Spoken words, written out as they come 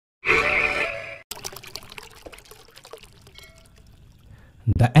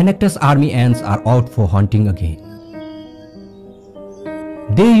The Aenictus Army Ants are out for hunting again.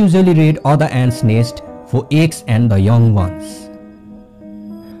 They usually raid other ants' nests for eggs and the young ones.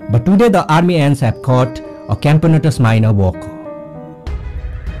 But today the army ants have caught a Camponotous minor worker.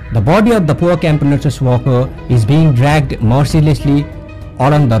 The body of the poor Camponotous worker is being dragged mercilessly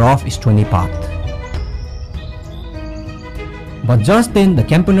along the rough stony path. But just then the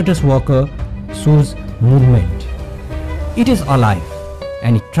Camponotous worker shows movement. It is alive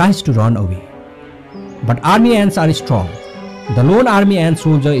and it tries to run away. But army ants are strong. The lone army ant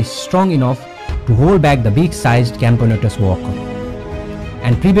soldier is strong enough to hold back the big-sized Camponotous worker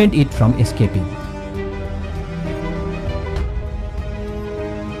and prevent it from escaping.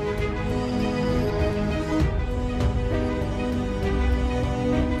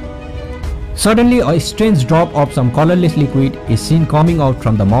 Suddenly, a strange drop of some colorless liquid is seen coming out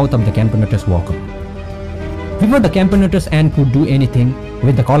from the mouth of the Camponotous worker. Before the Camponotous ant could do anything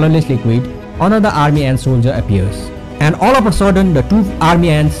with the colorless liquid, another army ant soldier appears. And all of a sudden, the two army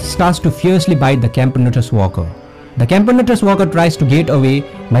ants starts to fiercely bite the Camponotous worker. The Camponotous worker tries to get away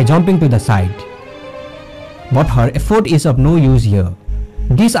by jumping to the side. But her effort is of no use here.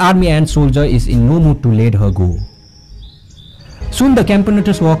 This army ant soldier is in no mood to let her go. Soon the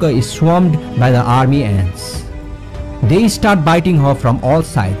Camponotous worker is swarmed by the army ants. They start biting her from all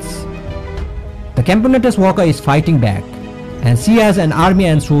sides. The Camponotous worker is fighting back, and she has an army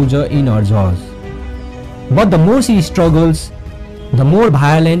ant soldier in her jaws. But the more she struggles, the more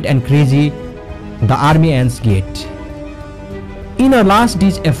violent and crazy the army ants get. In her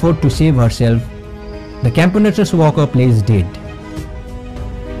last-ditch effort to save herself, the Camponotous worker plays dead.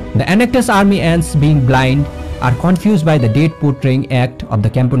 The Aenictus Army Ants, being blind, are confused by the death-portraying act of the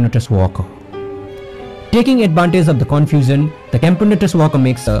Camponotous worker. Taking advantage of the confusion, the Camponotous worker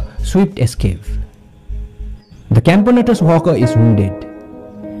makes a swift escape. The Camponotous worker is wounded,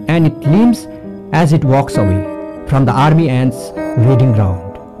 and it limps as it walks away from the army ants' raiding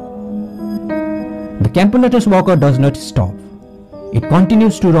ground. The Camponotous worker does not stop. It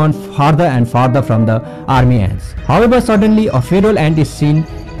continues to run farther and farther from the army ants. However, suddenly a feral ant is seen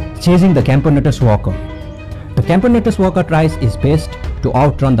chasing the Camponotous worker. The Camponotous worker tries his best to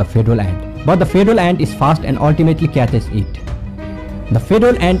outrun the feral ant, but the feral ant is fast and ultimately catches it. The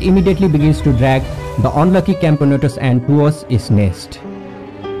feral ant immediately begins to drag the unlucky Camponotous ant towards its nest.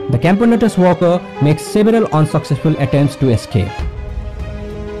 The Camponotous worker makes several unsuccessful attempts to escape.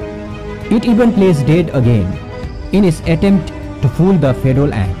 It even plays dead again in its attempt to fool the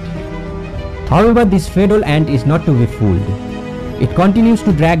feral ant. However, this feral ant is not to be fooled. It continues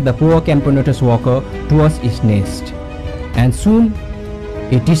to drag the poor Camponotous worker towards its nest, and soon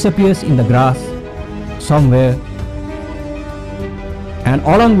it disappears in the grass somewhere, and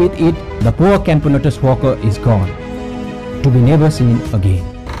along with it, the poor Camponotous worker is gone, to be never seen again.